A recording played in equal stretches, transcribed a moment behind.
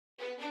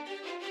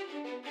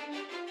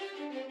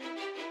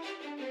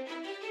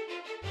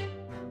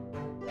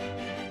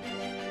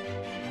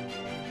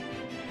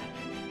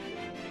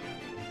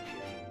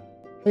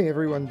Hey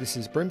everyone, this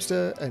is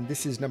Bremster, and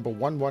this is number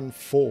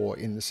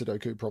 114 in the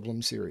Sudoku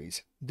Problem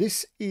series.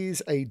 This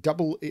is a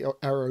double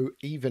arrow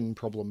even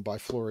problem by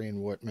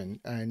Florian Wortman,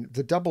 and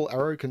the double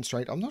arrow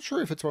constraint, I'm not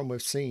sure if it's one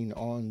we've seen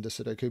on the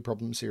Sudoku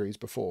Problem series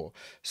before.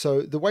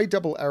 So the way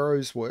double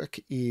arrows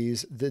work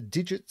is the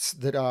digits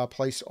that are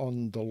placed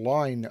on the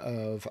line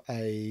of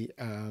a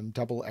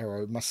double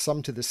arrow must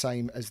sum to the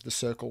same as the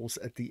circles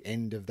at the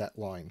end of that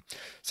line.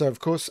 So of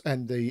course,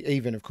 and the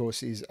even of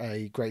course is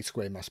a great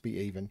square must be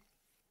even.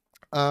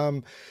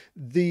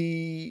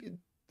 The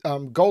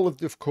goal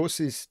of course,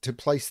 is to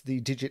place the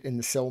digit in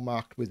the cell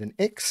marked with an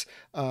X.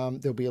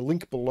 There'll be a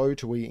link below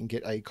to where you can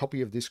get a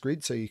copy of this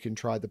grid so you can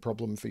try the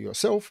problem for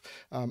yourself.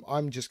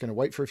 I'm just going to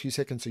wait for a few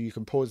seconds so you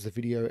can pause the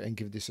video and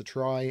give this a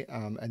try,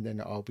 and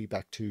then I'll be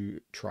back to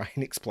try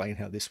and explain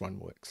how this one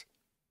works.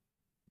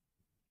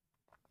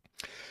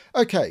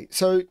 Okay,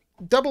 so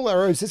double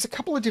arrows, there's a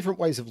couple of different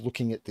ways of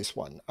looking at this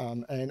one.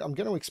 And I'm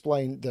going to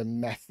explain the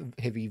math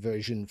heavy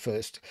version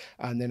first,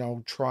 and then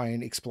I'll try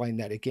and explain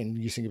that again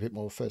using a bit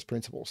more first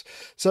principles.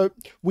 So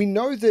we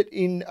know that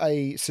in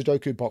a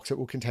Sudoku box, it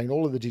will contain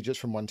all of the digits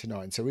from 1 to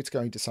 9. So it's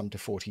going to sum to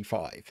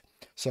 45.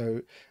 So,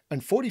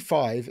 and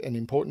 45, an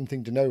important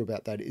thing to know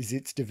about that is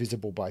it's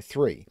divisible by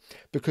 3.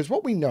 Because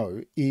what we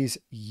know is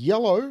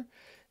yellow,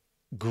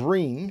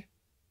 green,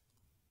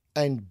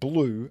 and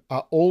blue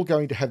are all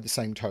going to have the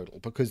same total,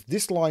 because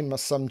this line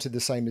must sum to the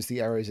same as the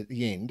arrows at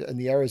the end, and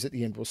the arrows at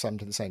the end will sum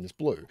to the same as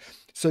blue.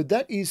 So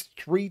that is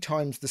 3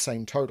 times the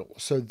same total.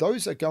 So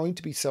those are going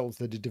to be cells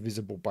that are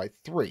divisible by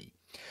 3.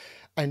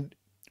 And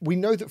we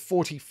know that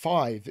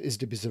 45 is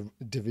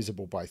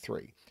divisible by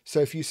 3. So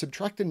if you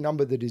subtract a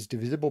number that is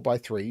divisible by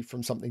 3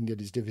 from something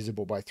that is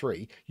divisible by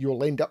 3,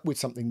 you'll end up with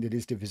something that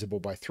is divisible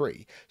by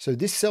 3. So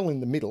this cell in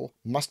the middle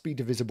must be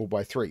divisible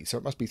by 3. So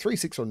it must be 3,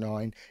 6, or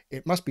 9.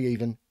 It must be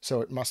even, so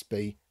it must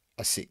be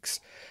a 6.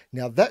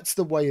 Now that's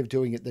the way of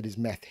doing it that is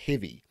math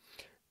heavy.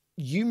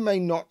 You may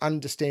not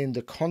understand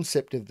the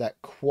concept of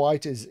that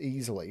quite as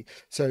easily.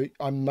 So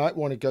I might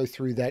want to go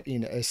through that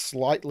in a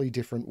slightly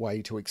different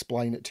way to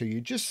explain it to you,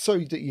 just so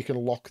that you can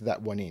lock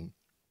that one in.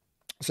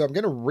 So I'm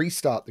going to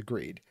restart the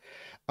grid.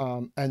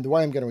 And the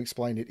way I'm going to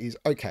explain it is,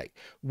 okay,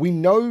 we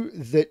know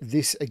that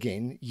this,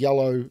 again,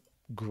 yellow,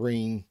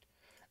 green,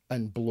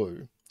 and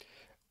blue.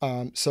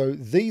 So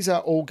these are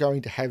all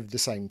going to have the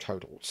same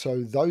total.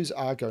 So those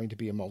are going to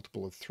be a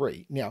multiple of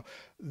 3. Now,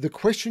 the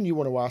question you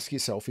want to ask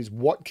yourself is,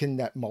 what can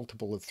that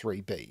multiple of 3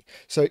 be?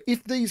 So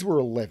if these were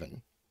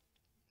 11,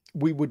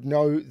 we would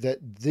know that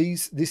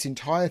this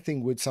entire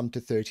thing would sum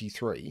to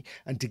 33.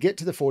 And to get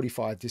to the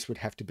 45, this would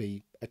have to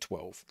be a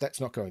 12.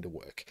 That's not going to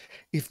work.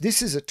 If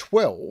this is a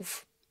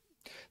 12,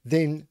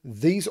 then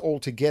these all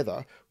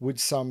together would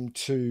sum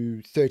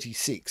to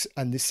 36,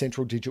 and this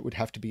central digit would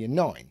have to be a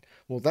 9.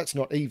 Well, that's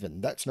not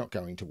even. That's not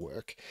going to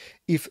work.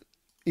 If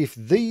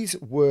these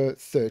were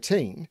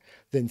 13,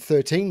 then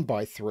 13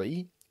 by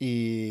 3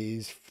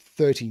 is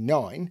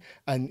 39,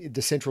 and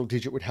the central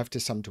digit would have to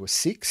sum to a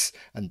 6,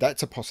 and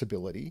that's a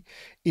possibility.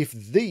 If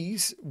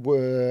these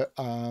were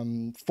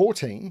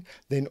 14,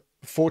 then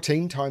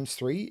 14 times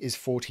 3 is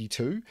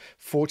 42.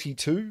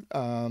 42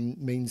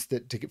 means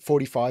that to get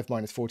 45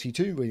 minus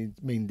 42, we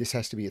mean this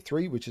has to be a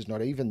 3, which is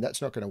not even.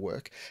 That's not going to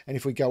work. And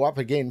if we go up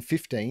again,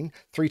 15,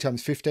 3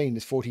 times 15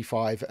 is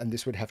 45, and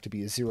this would have to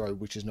be a 0,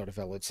 which is not a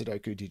valid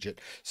Sudoku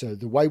digit. So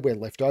the way we're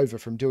left over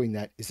from doing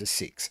that is a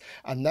 6.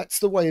 And that's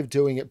the way of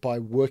doing it, by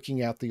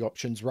working out the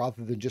options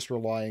rather than just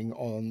relying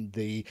on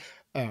the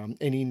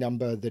any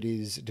number that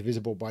is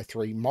divisible by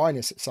 3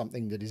 minus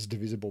something that is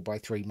divisible by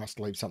 3 must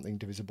leave something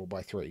divisible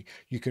by 3.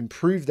 You can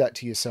prove that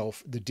to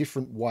yourself the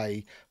different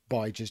way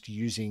by just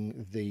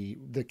using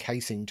the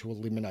casing to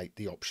eliminate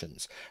the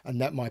options. And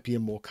that might be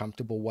a more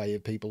comfortable way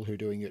of people who are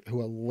doing it,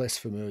 who are less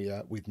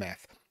familiar with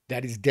math.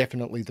 That is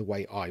definitely the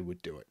way I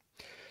would do it.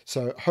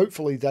 So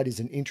hopefully that is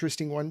an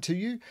interesting one to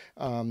you.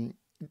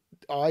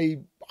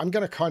 I'm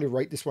going to kind of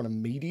rate this one a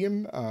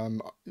medium.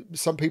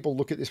 Some people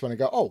look at this one and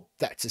go, oh,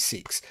 that's a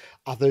 6.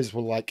 Others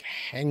were like,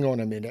 hang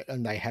on a minute,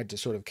 and they had to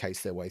sort of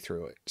case their way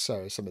through it.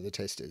 So some of the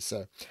testers.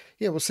 So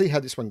yeah, we'll see how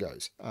this one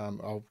goes.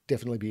 I'll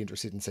definitely be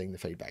interested in seeing the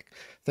feedback.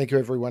 Thank you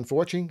everyone for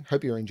watching.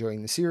 Hope you're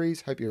enjoying the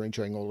series. Hope you're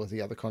enjoying all of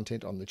the other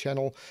content on the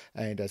channel.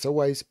 And as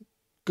always,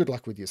 good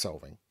luck with your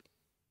solving.